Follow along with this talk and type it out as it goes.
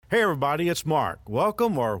Hey everybody, it's Mark.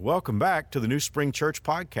 Welcome back to the New Spring Church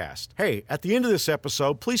Podcast. Hey, at the end of this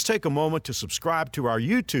episode, please take a moment to subscribe to our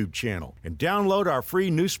YouTube channel and download our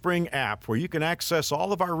free New Spring app where you can access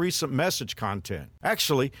all of our recent message content.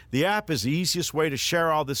 Actually, the app is the easiest way to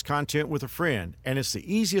share all this content with a friend, and it's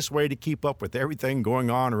the easiest way to keep up with everything going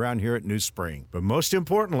on around here at New Spring. But most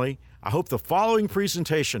importantly, I hope the following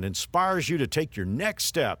presentation inspires you to take your next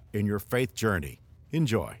step in your faith journey.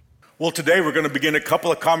 Enjoy. Well, today we're going to begin a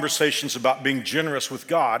couple of conversations about being generous with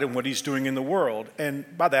God and what He's doing in the world. And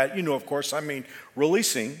by that, of course, I mean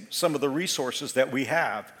releasing some of the resources that we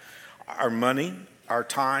have. Our money, our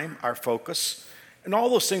time, our focus, and all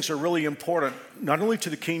those things are really important, not only to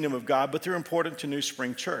the kingdom of God, but they're important to New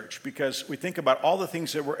Spring Church because we think about all the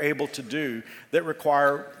things that we're able to do that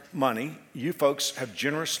require money. You folks have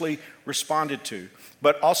generously responded to.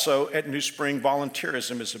 But also at New Spring,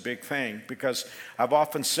 volunteerism is a big thing because I've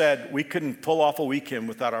often said we couldn't pull off a weekend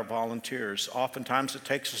without our volunteers. Oftentimes it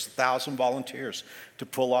takes us 1,000 volunteers to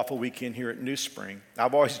pull off a weekend here at New Spring.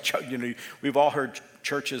 I've always joked, we've all heard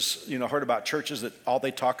heard about churches that all they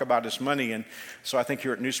talk about is money. And so I think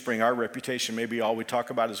here at New Spring, our reputation, maybe all we talk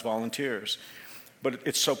about is volunteers. But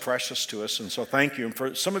it's so precious to us, and so thank you. And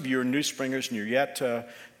for some of you who are New Springers and you're yet to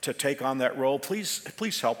take on that role,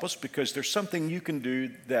 please help us because there's something you can do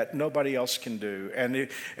that nobody else can do.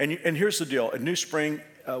 And here's the deal. At New Spring,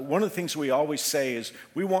 one of the things we always say is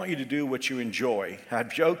we want you to do what you enjoy.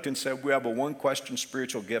 I've joked and said we have a one-question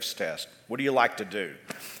spiritual gifts test. What do you like to do?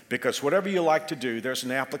 Because whatever you like to do, there's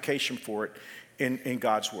an application for it in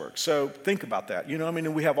God's work. So think about that.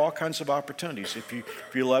 We have all kinds of opportunities.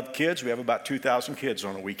 If you love kids, we have about 2,000 kids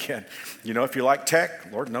on a weekend. If you like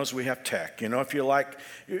tech, Lord knows we have tech. If you like,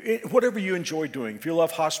 whatever you enjoy doing. If you love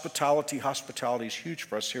hospitality is huge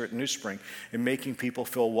for us here at New Spring in making people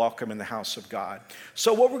feel welcome in the house of God.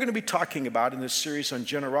 So what we're going to be talking about in this series on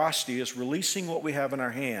generosity is releasing what we have in our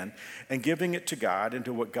hand and giving it to God and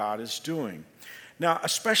to what God is doing. Now,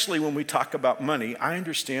 especially when we talk about money, I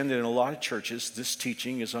understand that in a lot of churches, this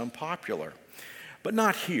teaching is unpopular, but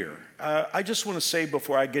not here. I just want to say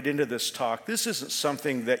before I get into this talk, this isn't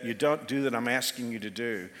something that you don't do that I'm asking you to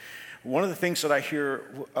do. One of the things that I hear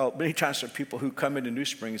many times from people who come into New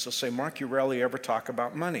Spring is they'll say, Mark, you rarely ever talk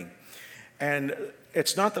about money. And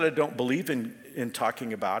it's not that I don't believe in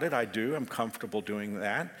talking about it. I do. I'm comfortable doing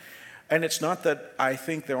that. And it's not that I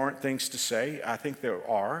think there aren't things to say. I think there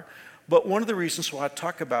are. But one of the reasons why I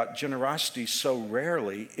talk about generosity so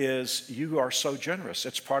rarely is you are so generous.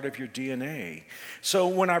 It's part of your DNA. So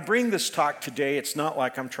when I bring this talk today, it's not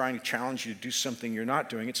like I'm trying to challenge you to do something you're not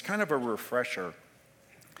doing. It's kind of a refresher.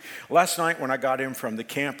 Last night when I got in from the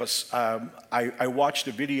campus, I watched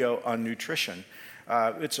a video on nutrition.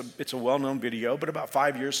 It's a well-known video, but about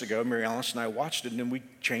 5 years ago, Mary Alice and I watched it, and then we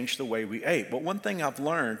changed the way we ate. But one thing I've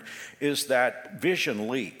learned is that vision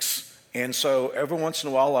leaks. And so every once in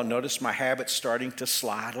a while, I'll notice my habits starting to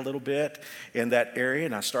slide a little bit in that area,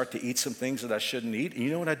 and I start to eat some things that I shouldn't eat. And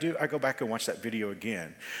you know what I do? I go back and watch that video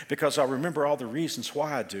again because I'll remember all the reasons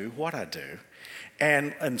why I do what I do.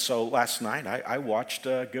 And so last night, I watched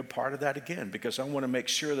a good part of that again because I want to make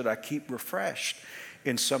sure that I keep refreshed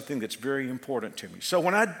in something that's very important to me. So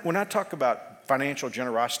when I talk about financial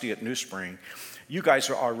generosity at New Spring, you guys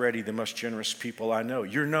are already the most generous people I know.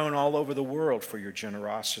 You're known all over the world for your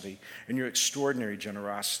generosity and your extraordinary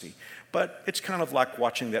generosity. But it's kind of like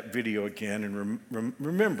watching that video again and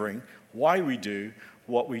remembering why we do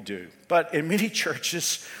what we do. But in many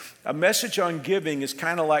churches, a message on giving is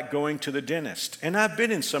kind of like going to the dentist. And I've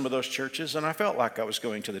been in some of those churches, and I felt like I was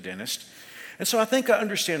going to the dentist. And so I think I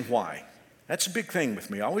understand why. That's a big thing with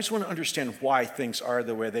me. I always want to understand why things are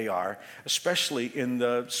the way they are, especially in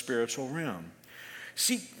the spiritual realm.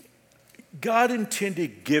 See, God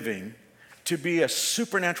intended giving to be a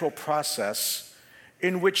supernatural process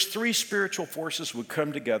in which three spiritual forces would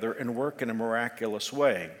come together and work in a miraculous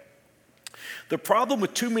way. The problem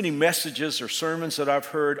with too many messages or sermons that I've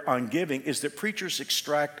heard on giving is that preachers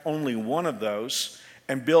extract only one of those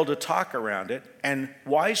and build a talk around it, and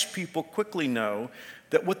wise people quickly know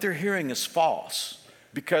that what they're hearing is false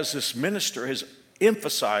because this minister has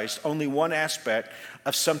emphasized only one aspect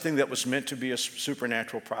of something that was meant to be a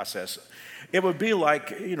supernatural process. It would be like,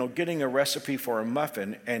 getting a recipe for a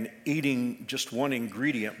muffin and eating just one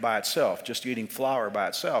ingredient by itself, just eating flour by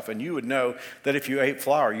itself. And you would know that if you ate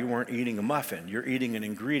flour, you weren't eating a muffin, you're eating an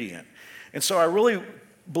ingredient. And so I really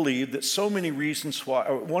believe that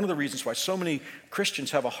one of the reasons why so many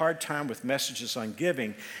Christians have a hard time with messages on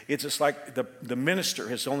giving is it's like the minister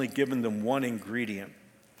has only given them one ingredient.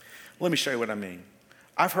 Let me show you what I mean.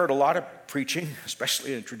 I've heard a lot of preaching,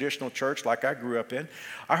 especially in a traditional church like I grew up in.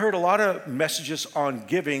 I heard a lot of messages on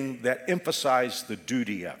giving that emphasize the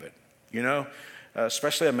duty of it,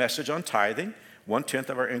 especially a message on tithing, 1/10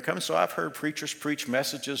 of our income. So I've heard preachers preach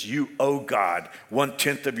messages, you owe God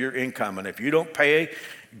 1/10 of your income. And if you don't pay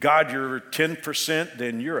God your 10%,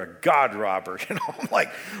 then you're a God robber. I'm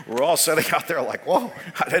like, we're all sitting out there like, whoa,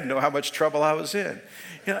 I didn't know how much trouble I was in.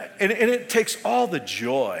 And it takes all the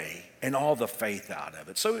joy and all the faith out of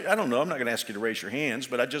it. So I don't know, I'm not going to ask you to raise your hands,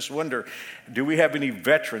 but I just wonder, do we have any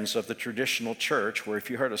veterans of the traditional church where if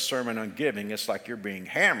you heard a sermon on giving, it's like you're being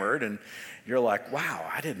hammered and you're like, wow,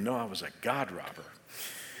 I didn't know I was a God robber.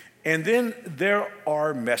 And then there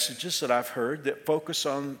are messages that I've heard that focus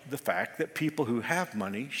on the fact that people who have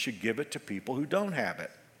money should give it to people who don't have it.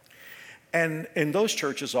 And in those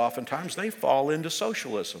churches, oftentimes, they fall into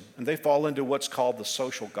socialism, and they fall into what's called the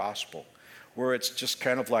social gospel, where it's just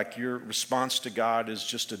kind of like your response to God is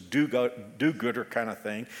just a do-gooder kind of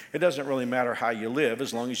thing. It doesn't really matter how you live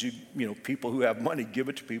as long as people who have money give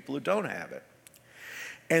it to people who don't have it.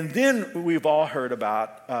 And then we've all heard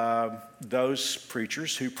about those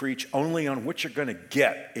preachers who preach only on what you're going to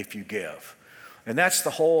get if you give. And that's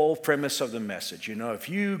the whole premise of the message. If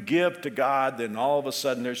you give to God, then all of a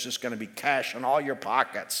sudden there's just going to be cash in all your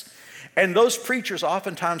pockets. And those preachers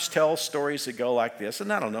oftentimes tell stories that go like this.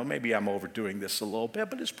 And I don't know, maybe I'm overdoing this a little bit,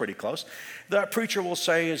 but it's pretty close. The preacher will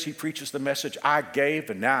say as he preaches the message, I gave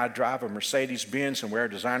and now I drive a Mercedes-Benz and wear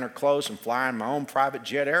designer clothes and fly in my own private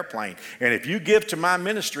jet airplane. And if you give to my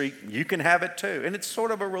ministry, you can have it too. And it's sort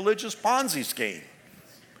of a religious Ponzi scheme.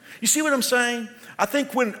 You see what I'm saying? I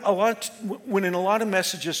think when in a lot of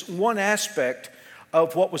messages, one aspect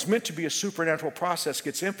of what was meant to be a supernatural process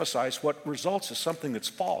gets emphasized, what results is something that's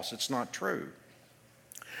false. It's not true.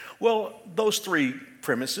 Well, those three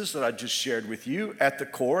premises that I just shared with you, at the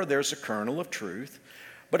core, there's a kernel of truth.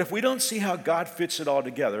 But if we don't see how God fits it all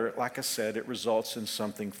together, like I said, it results in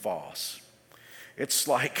something false. It's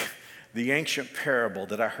like the ancient parable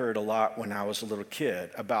that I heard a lot when I was a little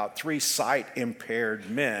kid about three sight-impaired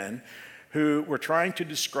men who were trying to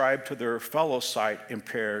describe to their fellow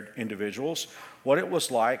sight-impaired individuals what it was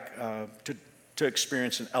like to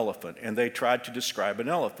experience an elephant. And they tried to describe an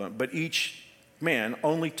elephant, but each man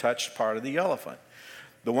only touched part of the elephant.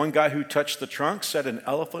 The one guy who touched the trunk said an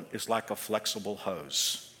elephant is like a flexible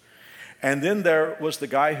hose. And then there was the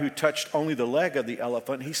guy who touched only the leg of the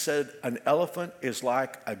elephant. He said an elephant is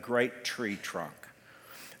like a great tree trunk.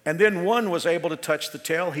 And then one was able to touch the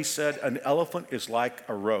tail. He said an elephant is like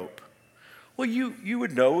a rope. Well, you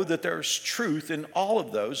would know that there's truth in all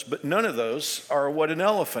of those, but none of those are what an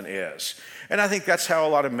elephant is. And I think that's how a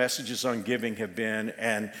lot of messages on giving have been.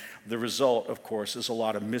 And the result, of course, is a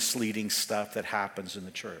lot of misleading stuff that happens in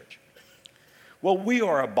the church. Well, we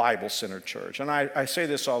are a Bible-centered church, and I say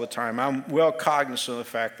this all the time. I'm well cognizant of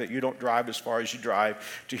the fact that you don't drive as far as you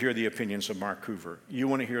drive to hear the opinions of Mark Hoover. You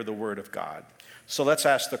want to hear the Word of God. So let's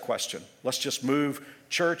ask the question. Let's just move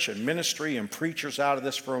church and ministry and preachers out of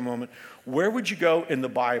this for a moment. Where would you go in the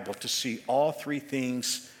Bible to see all three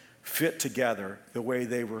things fit together the way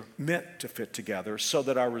they were meant to fit together so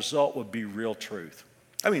that our result would be real truth?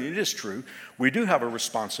 I mean, it is true. We do have a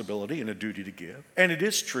responsibility and a duty to give. And it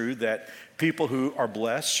is true that people who are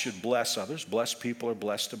blessed should bless others. Blessed people are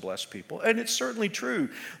blessed to bless people. And it's certainly true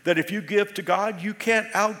that if you give to God, you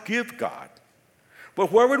can't outgive God.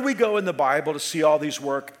 But where would we go in the Bible to see all these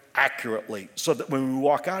work accurately so that when we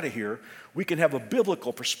walk out of here, we can have a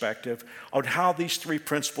biblical perspective on how these three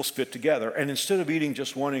principles fit together. And instead of eating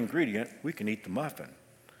just one ingredient, we can eat the muffin.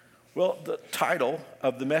 Well, the title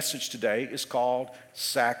of the message today is called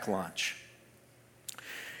Sack Lunch.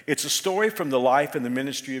 It's a story from the life and the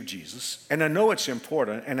ministry of Jesus. And I know it's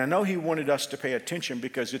important, and I know he wanted us to pay attention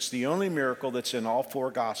because it's the only miracle that's in all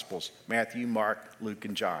four Gospels, Matthew, Mark, Luke,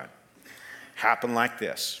 and John. Happened like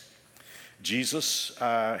this. Jesus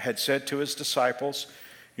had said to his disciples,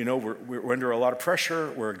 we're under a lot of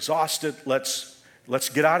pressure, we're exhausted, let's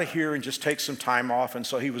get out of here and just take some time off. And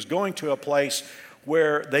so he was going to a place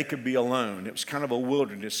where they could be alone. It was kind of a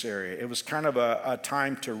wilderness area. It was kind of a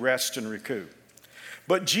time to rest and recoup.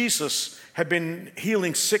 But Jesus had been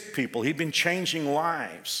healing sick people. He'd been changing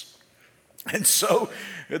lives. And so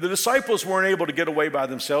the disciples weren't able to get away by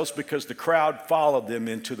themselves because the crowd followed them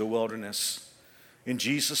into the wilderness. In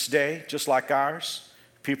Jesus' day, just like ours,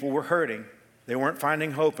 people were hurting. They weren't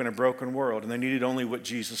finding hope in a broken world, and they needed only what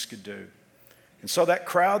Jesus could do. And so that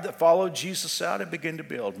crowd that followed Jesus out, it began to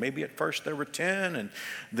build. Maybe at first there were 10, and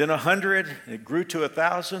then 100, and it grew to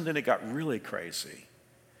 1,000, then it got really crazy.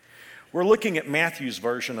 We're looking at Matthew's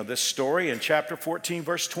version of this story in chapter 14,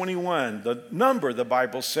 verse 21. The number, the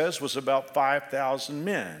Bible says, was about 5,000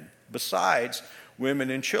 men, besides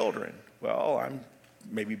women and children. Well, I'm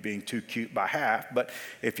maybe being too cute by half, but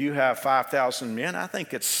if you have 5,000 men, I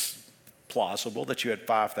think it's plausible that you had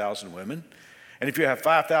 5,000 women. And if you have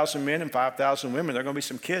 5,000 men and 5,000 women, there are going to be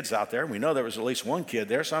some kids out there. We know there was at least one kid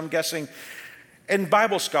there, so I'm guessing. And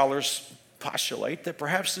Bible scholars postulate that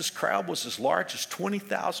perhaps this crowd was as large as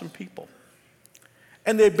 20,000 people.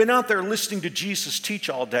 And they'd been out there listening to Jesus teach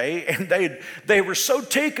all day, and they were so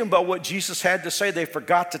taken by what Jesus had to say, they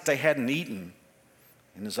forgot that they hadn't eaten.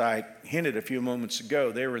 And as I hinted a few moments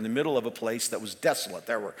ago, they were in the middle of a place that was desolate.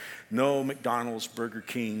 There were no McDonald's, Burger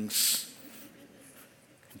Kings,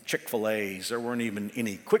 Chick-fil-A's. There weren't even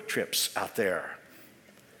any Quick Trips out there.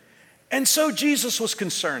 And so Jesus was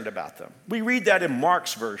concerned about them. We read that in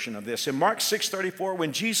Mark's version of this. In Mark 6:34,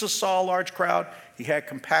 when Jesus saw a large crowd, he had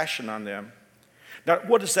compassion on them. Now,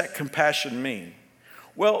 what does that compassion mean?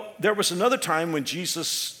 Well, there was another time when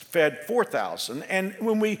Jesus fed 4,000, and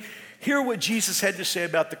when we hear what Jesus had to say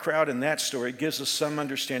about the crowd in that story, it gives us some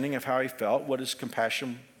understanding of how he felt, what his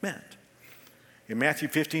compassion meant. In Matthew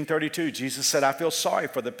 15:32, Jesus said, I feel sorry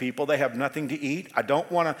for the people. They have nothing to eat. I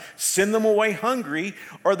don't want to send them away hungry,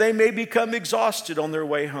 or they may become exhausted on their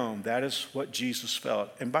way home. That is what Jesus felt.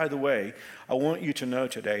 And by the way, I want you to know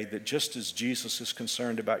today that just as Jesus is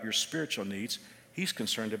concerned about your spiritual needs, he's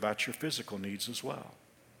concerned about your physical needs as well.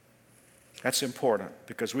 That's important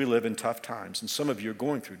because we live in tough times, and some of you are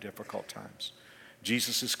going through difficult times.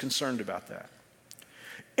 Jesus is concerned about that.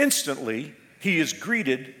 Instantly, he is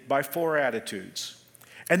greeted by 4 attitudes.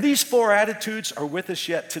 And these 4 attitudes are with us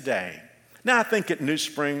yet today. Now, I think at New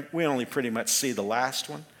Spring, we only pretty much see the last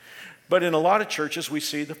one. But in a lot of churches, we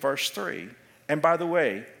see the first 3. And by the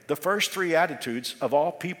way, the first 3 attitudes of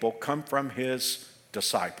all people come from his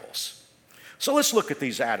disciples. So let's look at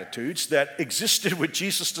these attitudes that existed with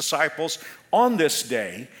Jesus' disciples on this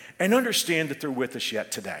day and understand that they're with us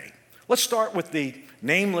yet today. Let's start with the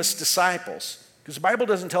nameless disciples, because the Bible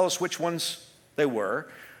doesn't tell us which ones they were,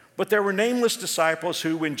 but there were nameless disciples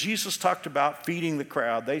who, when Jesus talked about feeding the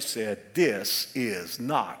crowd, they said, this is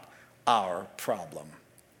not our problem.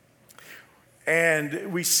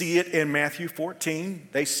 And we see it in Matthew 14.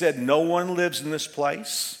 They said, no one lives in this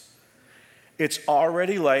place. It's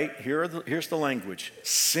already late. Here's the language.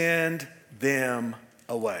 Send them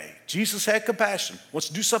away. Jesus had compassion. Wants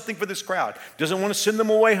to do something for this crowd. Doesn't want to send them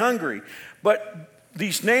away hungry. But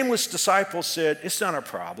these nameless disciples said, it's not our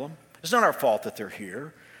problem. It's not our fault that they're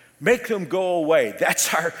here. Make them go away.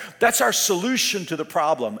 That's our solution to the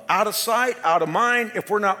problem. Out of sight, out of mind. If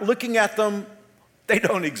we're not looking at them, they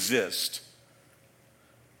don't exist.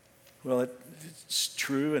 Well, it's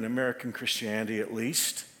true in American Christianity at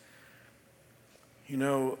least. You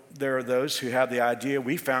know, there are those who have the idea,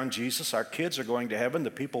 we found Jesus, our kids are going to heaven, the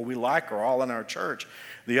people we like are all in our church.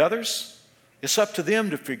 The others, it's up to them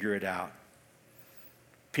to figure it out.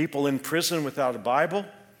 People in prison without a Bible,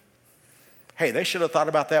 hey, they should have thought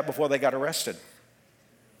about that before they got arrested.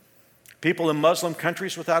 People in Muslim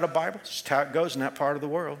countries without a Bible, that's just how it goes in that part of the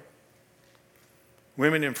world.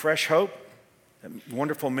 Women in Fresh Hope, a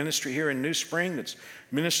wonderful ministry here in New Spring that's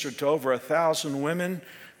ministered to over 1,000 women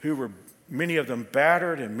who were, many of them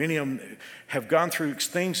battered, and many of them have gone through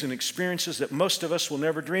things and experiences that most of us will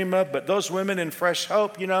never dream of. But those women in Fresh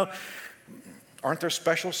Hope, you know, aren't there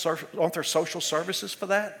social services for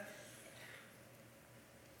that?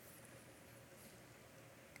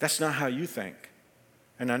 That's not how you think,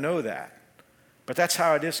 and I know that. But that's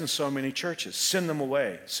how it is in so many churches. Send them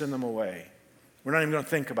away, send them away. We're not even going to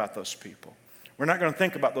think about those people. We're not going to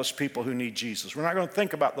think about those people who need Jesus. We're not going to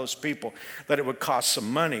think about those people that it would cost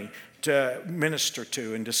some money to minister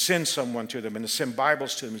to and to send someone to them and to send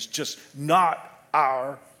Bibles to them. It's just not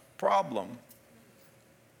our problem.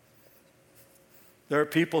 There are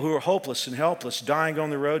people who are hopeless and helpless, dying on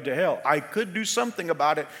the road to hell. I could do something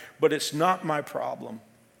about it, but it's not my problem.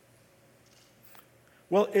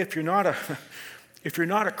 Well, if you're not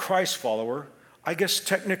a Christ follower, I guess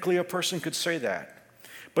technically a person could say that.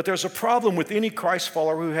 But there's a problem with any Christ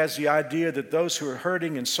follower who has the idea that those who are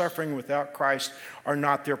hurting and suffering without Christ are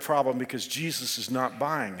not their problem because Jesus is not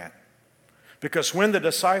buying it. Because when the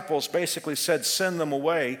disciples basically said, send them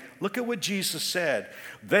away, look at what Jesus said.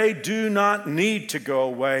 They do not need to go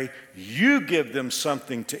away. You give them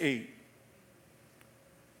something to eat.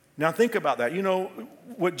 Now think about that. You know,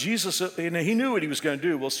 what Jesus, he knew what he was going to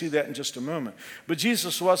do. We'll see that in just a moment. But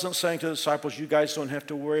Jesus wasn't saying to the disciples, you guys don't have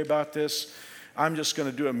to worry about this. I'm just going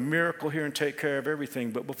to do a miracle here and take care of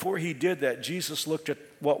everything. But before he did that, Jesus looked at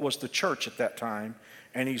what was the church at that time,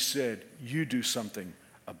 and he said, you do something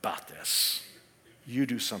about about this. You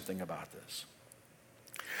do something about this.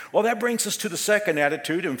 Well, that brings us to the second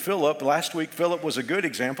attitude. And Philip, last week, Philip was a good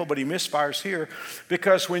example, but he misfires here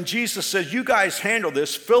because when Jesus says, you guys handle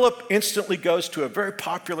this, Philip instantly goes to a very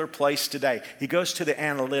popular place today. He goes to the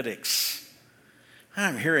analytics.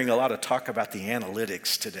 I'm hearing a lot of talk about the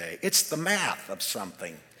analytics today. It's the math of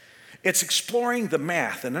something. It's exploring the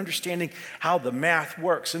math and understanding how the math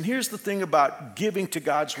works. And here's the thing about giving to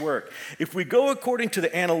God's work. If we go according to the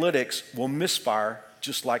analytics, we'll misfire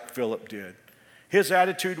just like Philip did. His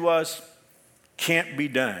attitude was, can't be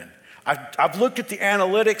done. I've looked at the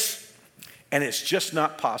analytics and it's just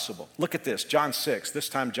not possible. Look at this, John 6, this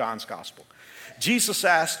time John's gospel. Jesus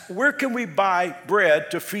asked, where can we buy bread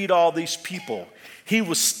to feed all these people? He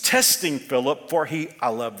was testing Philip, for he, I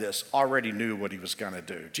love this, already knew what he was going to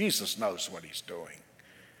do. Jesus knows what he's doing.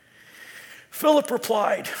 Philip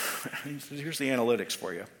replied, here's the analytics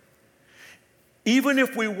for you. Even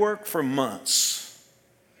if we work for months.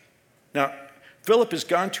 Now, Philip has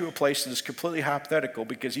gone to a place that is completely hypothetical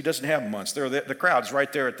because he doesn't have months. The crowd's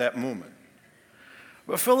right there at that moment.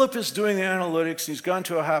 But Philip is doing the analytics. He's gone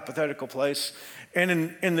to a hypothetical place.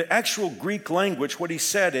 And in the actual Greek language, what he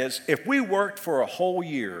said is, if we worked for a whole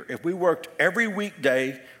year, if we worked every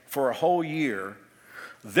weekday for a whole year,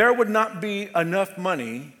 there would not be enough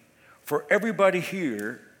money for everybody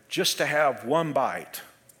here just to have one bite.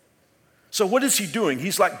 So what is he doing?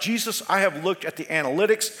 He's like, Jesus, I have looked at the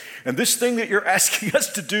analytics, and this thing that you're asking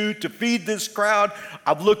us to do to feed this crowd,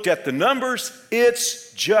 I've looked at the numbers.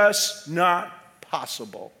 It's just not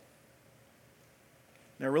possible.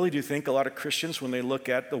 And I really do think a lot of Christians, when they look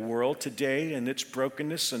at the world today and its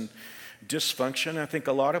brokenness and dysfunction, I think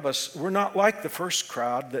a lot of us, we're not like the first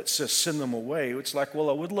crowd that says send them away. It's like, well,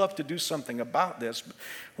 I would love to do something about this. But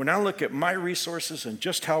when I look at my resources and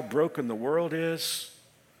just how broken the world is,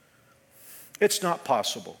 it's not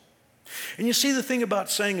possible. And you see, the thing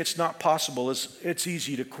about saying it's not possible is it's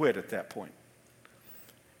easy to quit at that point.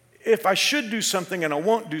 If I should do something and I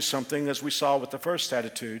won't do something, as we saw with the first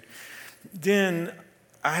attitude, then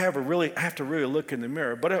I have to really look in the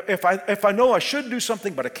mirror. But if I know I should do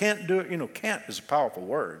something but I can't do it, can't is a powerful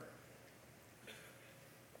word.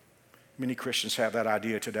 Many Christians have that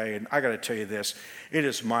idea today, and I got to tell you this, it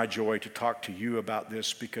is my joy to talk to you about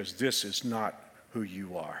this because this is not who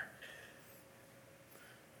you are.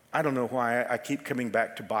 I don't know why I keep coming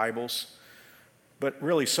back to Bibles, but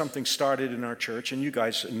really something started in our church, and you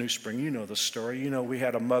guys at New Spring, you know the story. We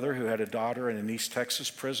had a mother who had a daughter in an East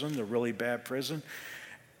Texas prison, a really bad prison,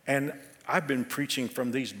 and I've been preaching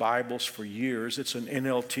from these Bibles for years. It's an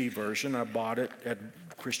NLT version. I bought it at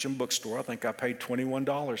a Christian bookstore. I think I paid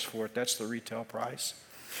 $21 for it. That's the retail price.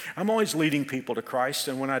 I'm always leading people to Christ,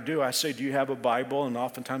 and when I do, I say, do you have a Bible? And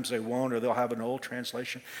oftentimes they won't, or they'll have an old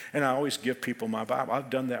translation, and I always give people my Bible. I've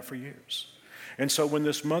done that for years. And so when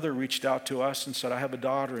this mother reached out to us and said, I have a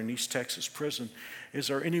daughter in East Texas prison, is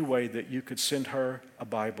there any way that you could send her a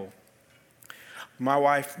Bible? My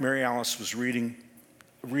wife, Mary Alice, was reading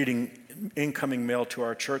incoming mail to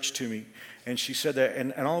our church to me, and she said that,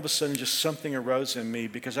 and all of a sudden just something arose in me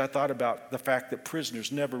because I thought about the fact that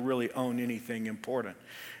prisoners never really own anything important.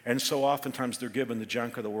 And so oftentimes they're given the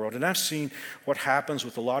junk of the world. And I've seen what happens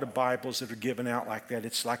with a lot of Bibles that are given out like that.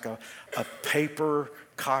 It's like a paper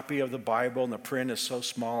copy of the Bible, and the print is so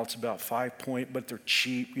small, it's about 5 point, but they're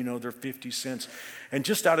cheap, they're 50 cents. And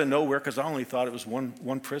just out of nowhere, because I only thought it was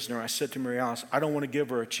one prisoner, I said to Mary Alice, I don't want to give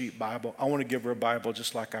her a cheap Bible. I want to give her a Bible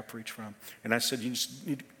just like I preach from. And I said, we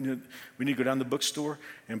need to go down to the bookstore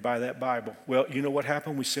and buy that Bible. Well, you know what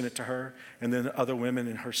happened? We sent it to her, and then other women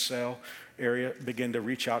in her cell area began to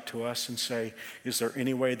reach out to us and say, is there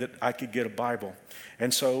any way that I could get a Bible?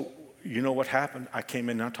 And so, you know what happened? I came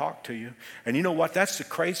in and I talked to you. And you know what? That's the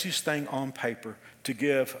craziest thing on paper, to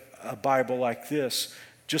give a Bible like this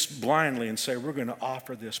just blindly and say, we're going to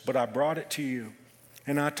offer this. But I brought it to you,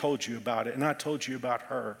 and I told you about it, and I told you about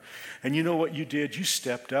her. And you know what you did? You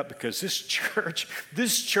stepped up, because this church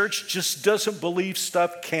just doesn't believe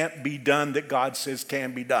stuff can't be done that God says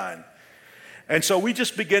can be done. And so we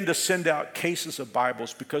just began to send out cases of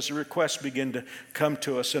Bibles because the requests began to come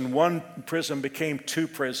to us. And one prison became 2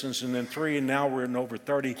 prisons, and then 3, and now we're in over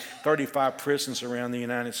 35 prisons around the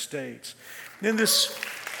United States. And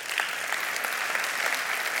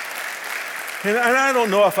I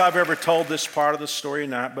don't know if I've ever told this part of the story or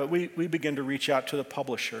not, but we began to reach out to the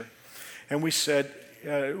publisher. And we said,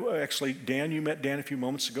 actually, Dan, you met Dan a few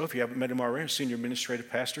moments ago. If you haven't met him already, senior administrative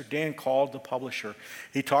pastor. Dan called the publisher.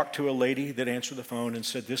 He talked to a lady that answered the phone and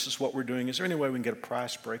said, this is what we're doing. Is there any way we can get a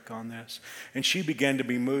price break on this? And she began to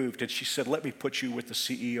be moved. And she said, let me put you with the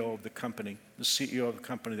CEO of the company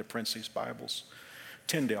that prints these Bibles.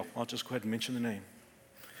 Tyndale. I'll just go ahead and mention the name.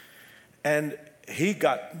 And he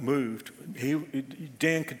got moved.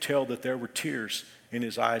 Dan could tell that there were tears in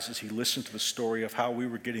his eyes as he listened to the story of how we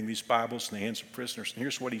were getting these Bibles in the hands of prisoners. And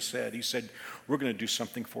here's what he said. He said, we're going to do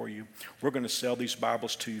something for you. We're going to sell these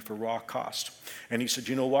Bibles to you for raw cost. And he said,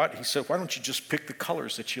 you know what? He said, why don't you just pick the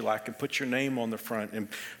colors that you like and put your name on the front and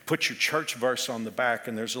put your church verse on the back.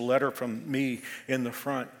 And there's a letter from me in the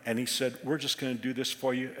front. And he said, we're just going to do this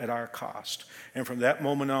for you at our cost. And from that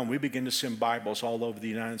moment on, we began to send Bibles all over the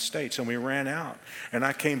United States. And we ran out. And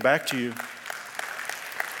I came back to you.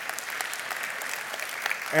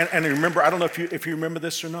 And remember, I don't know if you remember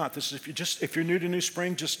this or not. This is if you're new to New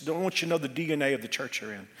Spring, just don't want you to know the DNA of the church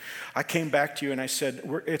you're in. I came back to you and I said,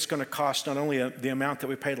 it's going to cost not only the amount that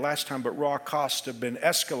we paid last time, but raw costs have been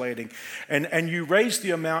escalating. And you raised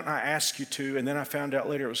the amount I asked you to, and then I found out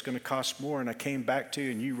later it was going to cost more, and I came back to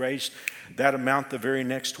you and you raised that amount the very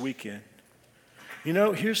next weekend. You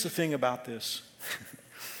know, here's the thing about this.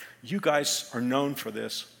 You guys are known for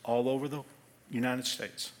this all over the United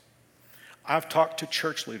States. I've talked to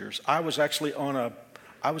church leaders. I was actually on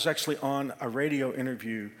a radio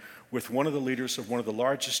interview with one of the leaders of one of the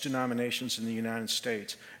largest denominations in the United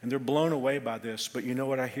States. And they're blown away by this, but you know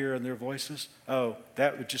what I hear in their voices? Oh,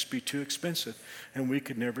 that would just be too expensive, and we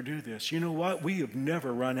could never do this. You know what? We have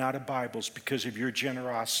never run out of Bibles because of your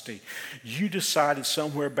generosity. You decided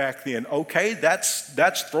somewhere back then, okay,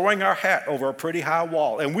 that's throwing our hat over a pretty high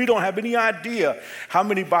wall, and we don't have any idea how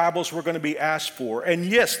many Bibles we're going to be asked for. And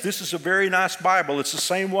yes, this is a very nice Bible. It's the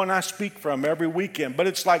same one I speak from every weekend, but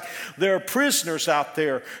it's like there are prisoners out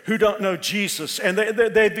there who don't know Jesus, and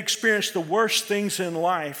they've experienced the worst things in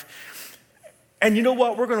life. And you know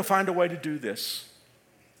what? We're going to find a way to do this.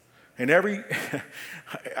 And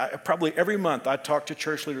probably every month I talk to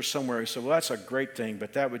church leaders somewhere who say, well, that's a great thing,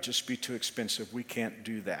 but that would just be too expensive. We can't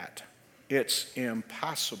do that. It's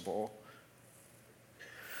impossible.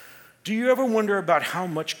 Do you ever wonder about how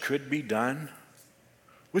much could be done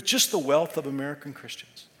with just the wealth of American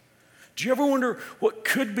Christians? Do you ever wonder what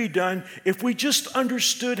could be done if we just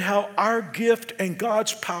understood how our gift and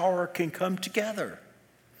God's power can come together?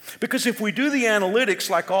 Because if we do the analytics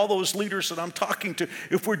like all those leaders that I'm talking to,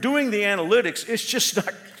 if we're doing the analytics,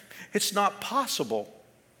 it's not possible.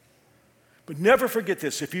 But never forget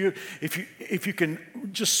this. If you can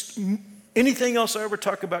just, anything else I ever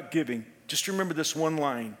talk about giving, just remember this one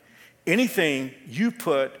line. Anything you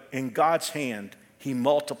put in God's hand, He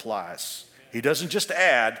multiplies. He doesn't just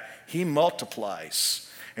add, He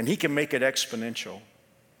multiplies. And He can make it exponential.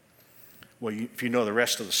 Well, if you know the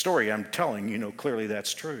rest of the story, I'm telling you know clearly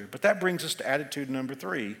that's true. But that brings us to attitude number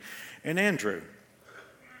 3 and Andrew.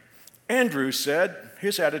 Andrew said,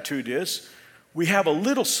 his attitude is, we have a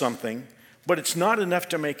little something, but it's not enough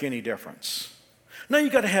to make any difference. Now you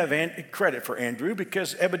got to have credit for Andrew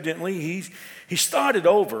because evidently he started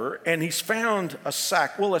over and he's found a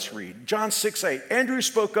sack. Well, let's read. John 6:8. Andrew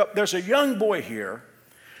spoke up, there's a young boy here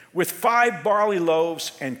with 5 barley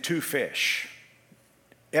loaves and 2 fish.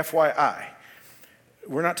 FYI,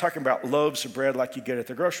 we're not talking about loaves of bread like you get at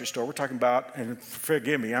the grocery store. We're talking about, and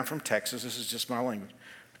forgive me, I'm from Texas. This is just my language.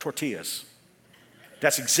 Tortillas.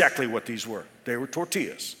 That's exactly what these were. They were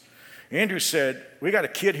tortillas. Andrew said, we got a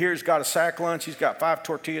kid here who's got a sack lunch. He's got 5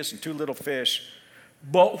 tortillas and 2 little fish.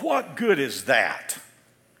 But what good is that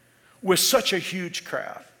with such a huge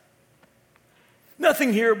crowd?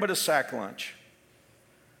 Nothing here but a sack lunch.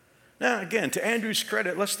 Now, again, to Andrew's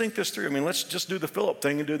credit, let's think this through. I mean, let's just do the Philip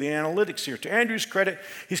thing and do the analytics here. To Andrew's credit,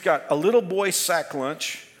 he's got a little boy's sack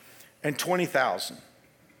lunch and 20,000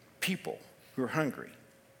 people who are hungry.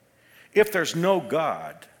 If there's no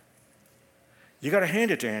God, you got to hand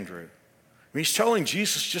it to Andrew. I mean, he's telling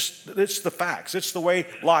Jesus it's the facts. It's the way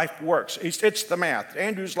life works. It's the math.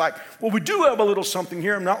 Andrew's like, well, we do have a little something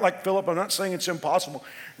here. I'm not like Philip. I'm not saying it's impossible.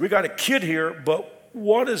 We got a kid here, but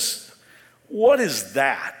what is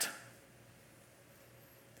that?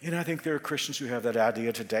 I think there are Christians who have that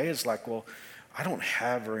idea today. It's like, well, I don't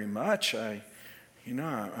have very much. I'm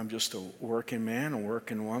just a working man, a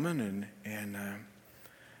working woman, and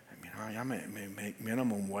I make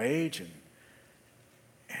minimum wage,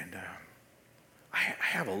 and I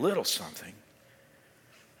have a little something.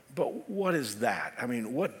 But what is that? I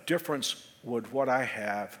mean, what difference would what I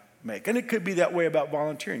have make? And it could be that way about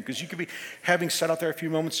volunteering, because you could be having sat out there a few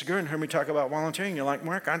moments ago and heard me talk about volunteering. You're like,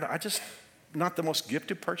 Mark, I just not the most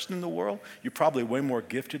gifted person in the world. You're probably way more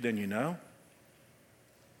gifted than you know.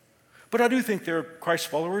 But I do think there are Christ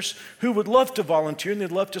followers who would love to volunteer and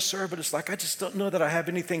they'd love to serve, but it's like, I just don't know that I have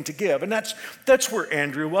anything to give. And that's where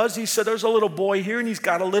Andrew was. He said, there's a little boy here and he's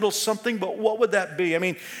got a little something, but what would that be? I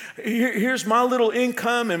mean, here's my little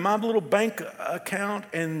income and my little bank account.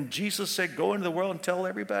 And Jesus said, go into the world and tell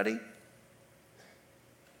everybody.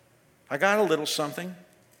 I got a little something,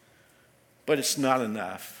 but it's not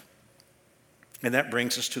enough. And that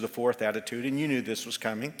brings us to the fourth attitude, and you knew this was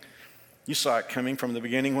coming. You saw it coming from the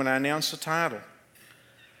beginning when I announced the title.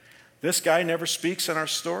 This guy never speaks in our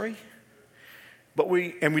story, but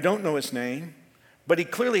we don't know his name, but he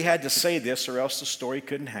clearly had to say this or else the story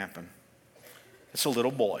couldn't happen. It's a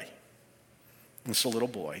little boy. It's a little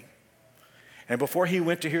boy. And before he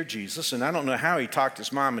went to hear Jesus, and I don't know how he talked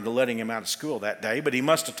his mom into letting him out of school that day, but he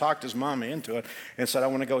must have talked his mama into it and said, I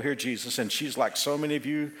want to go hear Jesus. And she's like so many of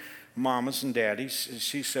you mamas and daddies.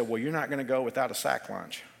 She said, well, you're not going to go without a sack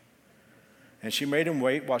lunch. And she made him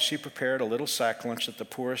wait while she prepared a little sack lunch that the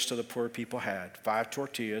poorest of the poor people had. 5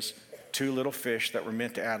 tortillas, 2 little fish that were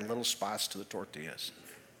meant to add a little spice to the tortillas.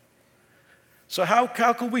 So how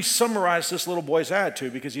could we summarize this little boy's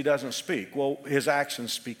attitude because he doesn't speak? Well, his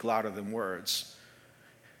actions speak louder than words.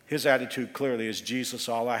 His attitude clearly is, Jesus,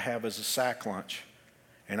 all I have is a sack lunch,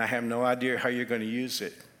 and I have no idea how you're going to use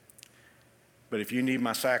it. But if you need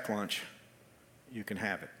my sack lunch, you can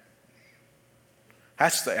have it.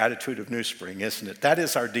 That's the attitude of New Spring, isn't it? That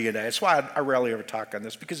is our DNA. That's why I rarely ever talk on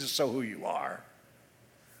this, because it's so who you are.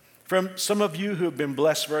 From some of you who have been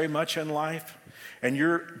blessed very much in life, and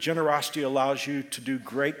your generosity allows you to do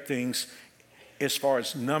great things as far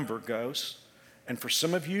as number goes. And for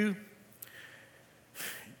some of you,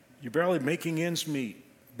 you're barely making ends meet,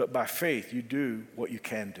 but by faith you do what you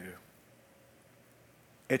can do.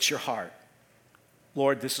 It's your heart.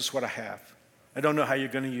 Lord, this is what I have. I don't know how you're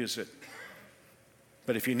going to use it.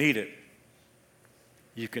 But if you need it,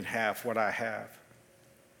 you can have what I have.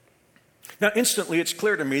 Now, instantly, it's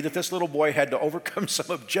clear to me that this little boy had to overcome some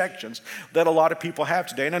objections that a lot of people have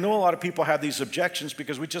today. And I know a lot of people have these objections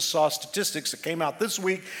because we just saw statistics that came out this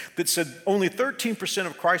week that said only 13%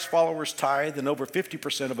 of Christ followers tithe, and over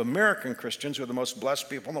 50% of American Christians, who are the most blessed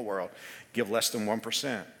people in the world, give less than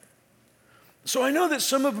 1%. So I know that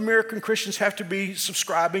some of American Christians have to be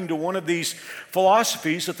subscribing to one of these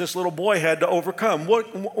philosophies that this little boy had to overcome.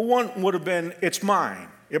 One would have been, it's mine.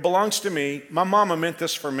 It belongs to me. My mama meant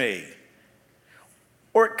this for me.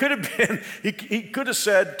 Or it could have been, he could have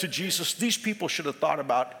said to Jesus, these people should have thought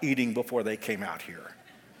about eating before they came out here.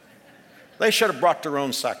 They should have brought their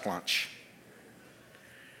own sack lunch.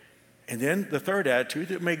 And then the third attitude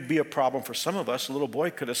that may be a problem for some of us, a little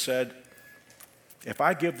boy could have said, if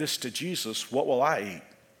I give this to Jesus, what will I eat?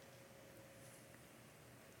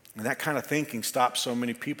 And that kind of thinking stopped so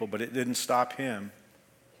many people, but it didn't stop him.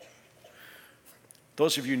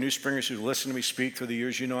 Those of you New Springers who listen to me speak through the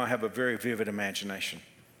years, you know I have a very vivid imagination.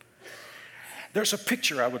 There's a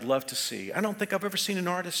picture I would love to see. I don't think I've ever seen an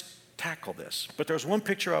artist tackle this, but there's one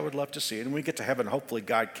picture I would love to see. And when we get to heaven, hopefully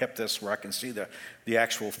God kept this where I can see the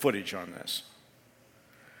actual footage on this.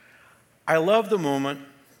 I love the moment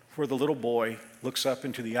where the little boy looks up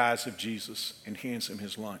into the eyes of Jesus and hands him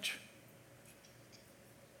his lunch.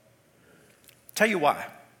 Tell you why.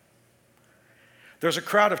 There's a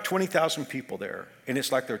crowd of 20,000 people there, and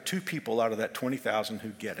it's like there are 2 people out of that 20,000 who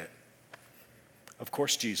get it. Of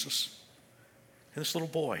course, Jesus and this little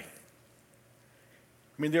boy.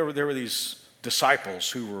 I mean, there were these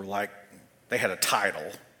disciples who were like, they had a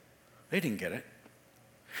title. They didn't get it.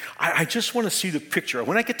 I just want to see the picture.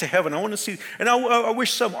 When I get to heaven, I want to see, and I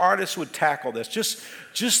wish some artists would tackle this. Just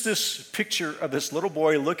this picture of this little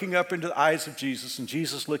boy looking up into the eyes of Jesus and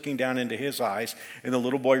Jesus looking down into his eyes and the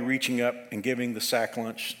little boy reaching up and giving the sack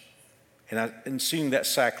lunch and seeing that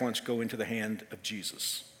sack lunch go into the hand of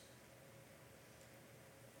Jesus.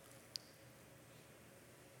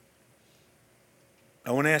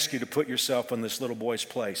 I want to ask you to put yourself in this little boy's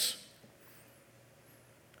place.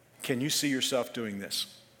 Can you see yourself doing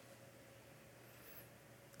this?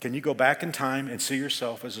 Can you go back in time and see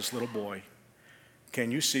yourself as this little boy? Can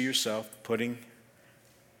you see yourself putting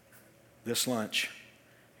this lunch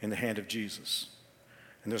in the hand of Jesus?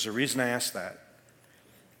 And there's a reason I ask that.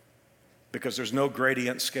 Because there's no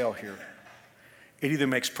gradient scale here. It either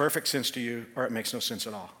makes perfect sense to you or it makes no sense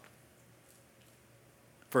at all.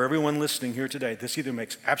 For everyone listening here today, this either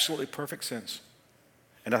makes absolutely perfect sense,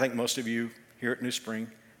 and I think most of you here at New Spring,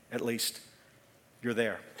 at least, you're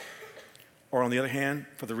there. Or on the other hand,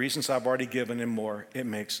 for the reasons I've already given and more, it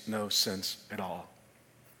makes no sense at all.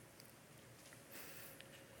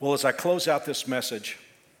 Well, as I close out this message,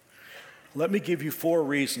 let me give you 4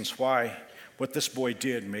 reasons why what this boy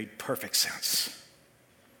did made perfect sense.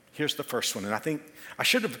 Here's the first one, and I think I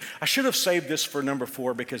should have saved this for number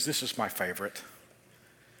 4 because this is my favorite.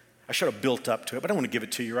 I should have built up to it, but I want to give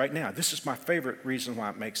it to you right now. This is my favorite reason why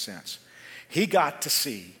it makes sense. He got to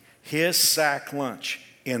see his sack lunch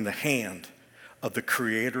in the hand of the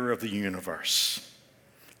creator of the universe.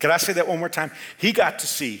 Can I say that one more time? He got to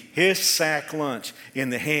see his sack lunch in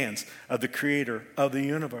the hands of the creator of the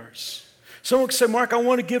universe. Someone could say, Mark, I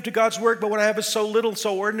want to give to God's work, but what I have is so little,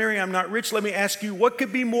 so ordinary, I'm not rich. Let me ask you, what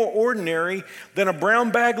could be more ordinary than a brown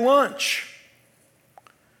bag lunch?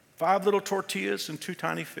 5 little tortillas and 2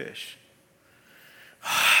 tiny fish.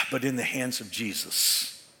 But in the hands of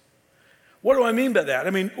Jesus. What do I mean by that? I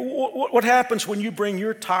mean, what happens when you bring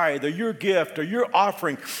your tithe or your gift or your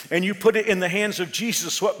offering and you put it in the hands of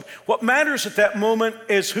Jesus? What matters at that moment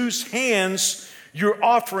is whose hands your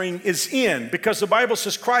offering is in, because the Bible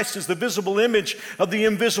says Christ is the visible image of the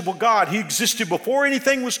invisible God. He existed before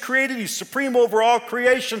anything was created. He's supreme over all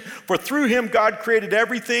creation. For through him, God created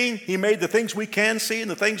everything. He made the things we can see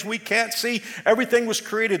and the things we can't see. Everything was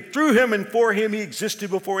created through him, and for him, he existed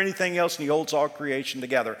before anything else, and he holds all creation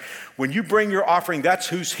together. When you bring your offering, that's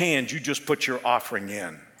whose hands you just put your offering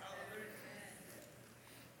in.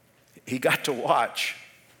 He got to watch.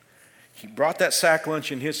 He brought that sack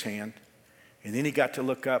lunch in his hand, and then he got to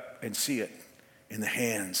look up and see it in the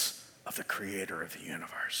hands of the creator of the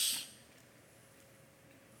universe.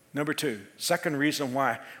 Number 2, second reason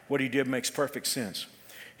why what he did makes perfect sense.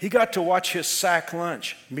 He got to watch his sack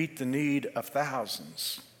lunch meet the need of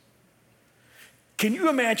thousands. Can you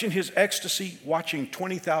imagine his ecstasy watching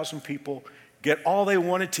 20,000 people get all they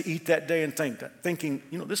wanted to eat that day and thinking,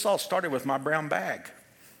 this all started with my brown bag.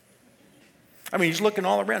 I mean, he's looking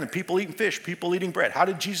all around and people eating fish, people eating bread. How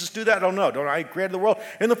did Jesus do that? I don't know. Don't I created the world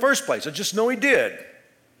in the first place? I just know he did.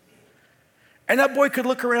 And that boy could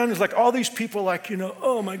look around and he's like, all these people like,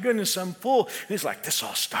 oh my goodness, I'm full. And he's like, this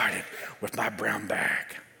all started with my brown bag.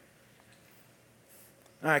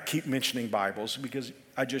 I keep mentioning Bibles because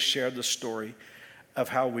I just shared the story of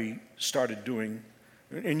how we started doing,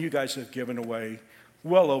 and you guys have given away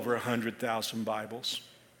well over 100,000 Bibles.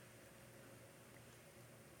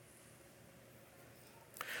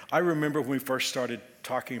 I remember when we first started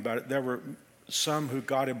talking about it, there were some who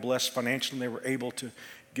God had blessed financially and they were able to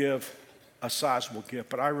give a sizable gift.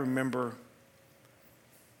 But I remember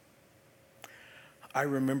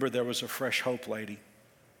there was a Fresh Hope lady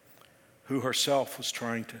who herself was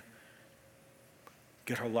trying to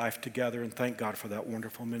get her life together, and thank God for that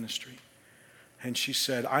wonderful ministry. And she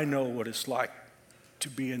said, I know what it's like to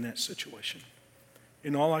be in that situation.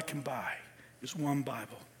 And all I can buy is one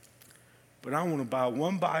Bible. But I want to buy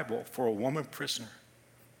one Bible for a woman prisoner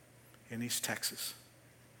in East Texas.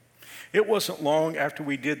 It wasn't long after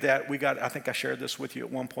we did that, I think I shared this with you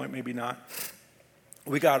at one point, maybe not.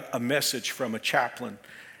 We got a message from a chaplain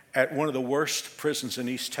at one of the worst prisons in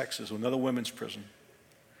East Texas, another women's prison.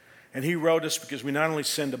 And he wrote us, because we not only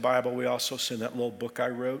send a Bible, we also send that little book I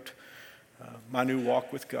wrote, My New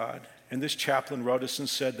Walk with God. And this chaplain wrote us and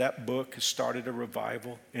said that book has started a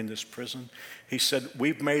revival in this prison. He said,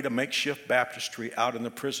 we've made a makeshift baptistry out in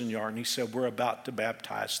the prison yard. And he said, we're about to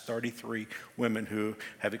baptize 33 women who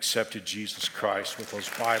have accepted Jesus Christ with those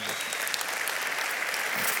Bibles.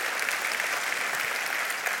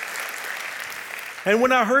 And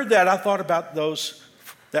when I heard that, I thought about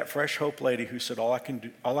that Fresh Hope lady who said, all I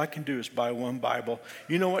can do is buy one Bible.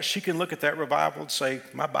 You know what? She can look at that revival and say,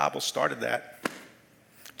 my Bible started that.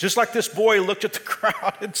 Just like this boy looked at the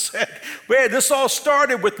crowd and said, man, this all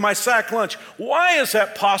started with my sack lunch. Why is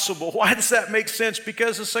that possible? Why does that make sense?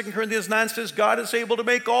 Because as 2 Corinthians 9 says, God is able to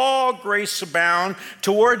make all grace abound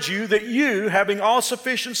towards you, that you, having all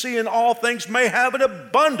sufficiency in all things, may have an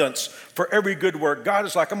abundance for every good work. God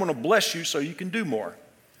is like, I'm going to bless you so you can do more.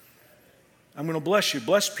 I'm going to bless you.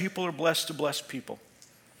 Blessed people are blessed to bless people.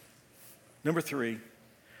 Number 3,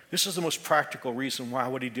 this is the most practical reason why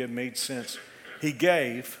what he did made sense. He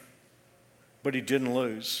gave, but he didn't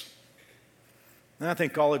lose. And I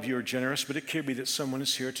think all of you are generous, but it could be that someone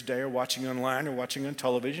is here today or watching online or watching on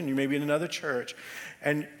television. You may be in another church.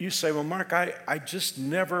 And you say, well, Mark, I just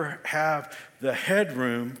never have the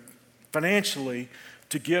headroom financially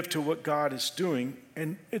to give to what God is doing.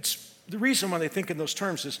 And it's the reason why they think in those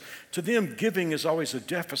terms is to them, giving is always a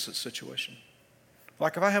deficit situation.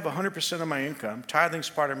 Like if I have 100% of my income, tithing's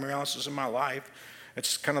part of my analysis in my life.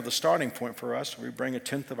 It's kind of the starting point for us. We bring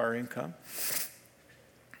 1/10 of our income.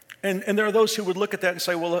 And there are those who would look at that and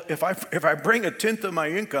say, well, if I bring 1/10 of my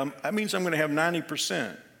income, that means I'm going to have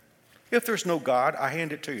 90%. If there's no God, I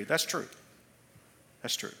hand it to you. That's true.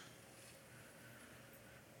 That's true.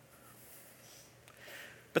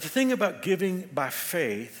 But the thing about giving by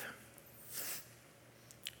faith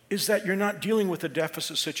is that you're not dealing with a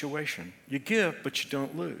deficit situation. You give, but you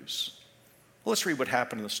don't lose. Well, let's read what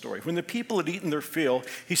happened in the story. When the people had eaten their fill,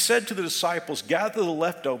 he said to the disciples, gather the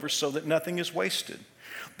leftovers so that nothing is wasted.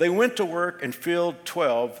 They went to work and filled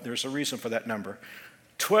 12, there's a reason for that number,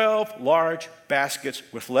 12 large baskets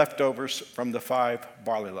with leftovers from the 5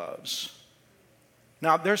 barley loaves.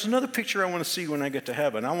 Now, there's another picture I want to see when I get to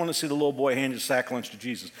heaven. I want to see the little boy hand his sack lunch to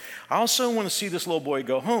Jesus. I also want to see this little boy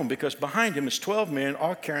go home because behind him is 12 men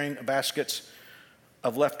all carrying baskets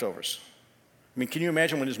of leftovers. I mean, can you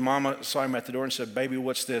imagine when his mama saw him at the door and said, baby,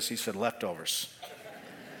 what's this? He said, leftovers.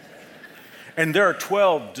 And there are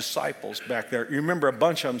 12 disciples back there. You remember a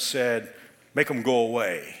bunch of them said, make them go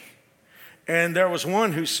away. And there was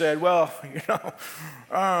one who said, well,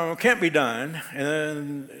 can't be done.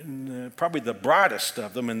 And probably the brightest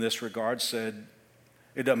of them in this regard said,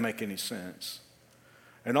 it doesn't make any sense.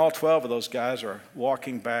 And all 12 of those guys are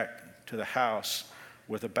walking back to the house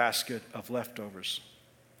with a basket of leftovers.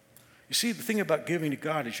 You see, the thing about giving to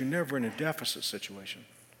God is you're never in a deficit situation.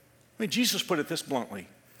 I mean, Jesus put it this bluntly.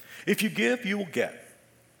 If you give, you will get.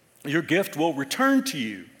 Your gift will return to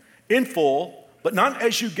you in full, but not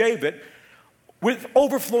as you gave it, with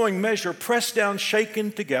overflowing measure, pressed down,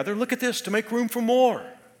 shaken together. Look at this, to make room for more.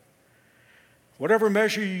 Whatever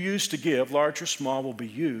measure you use to give, large or small, will be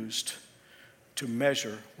used to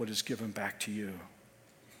measure what is given back to you.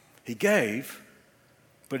 He gave,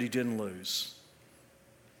 but he didn't lose.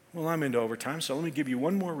 Well, I'm into overtime, so let me give you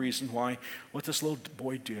one more reason why what this little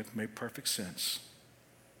boy did made perfect sense.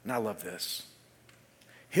 And I love this.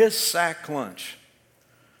 His sack lunch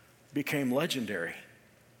became legendary.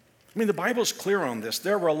 I mean, the Bible's clear on this.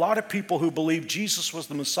 There were a lot of people who believed Jesus was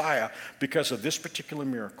the Messiah because of this particular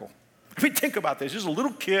miracle. I mean, think about this. There's a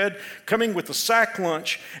little kid coming with a sack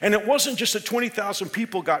lunch, and it wasn't just that 20,000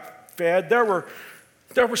 people got fed. There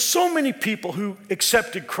were so many people who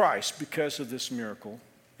accepted Christ because of this miracle.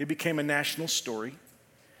 It became a national story,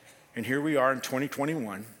 and here we are in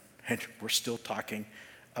 2021, and we're still talking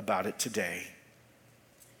about it today.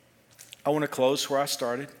 I want to close where I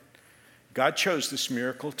started. God chose this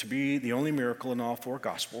miracle to be the only miracle in all 4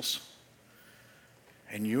 Gospels,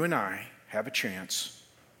 and you and I have a chance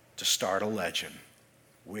to start a legend.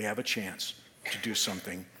 We have a chance to do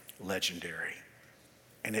something legendary,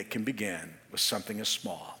 and it can begin with something as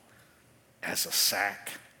small as a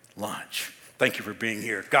sack lunch. Thank you for being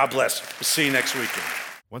here. God bless. We'll see you next weekend.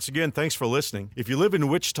 Once again, thanks for listening. If you live in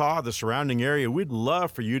Wichita, the surrounding area, we'd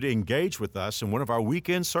love for you to engage with us in one of our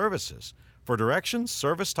weekend services. For directions,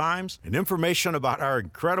 service times, and information about our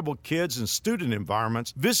incredible kids and student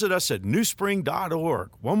environments, visit us at newspring.org.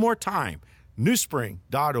 One more time,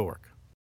 newspring.org.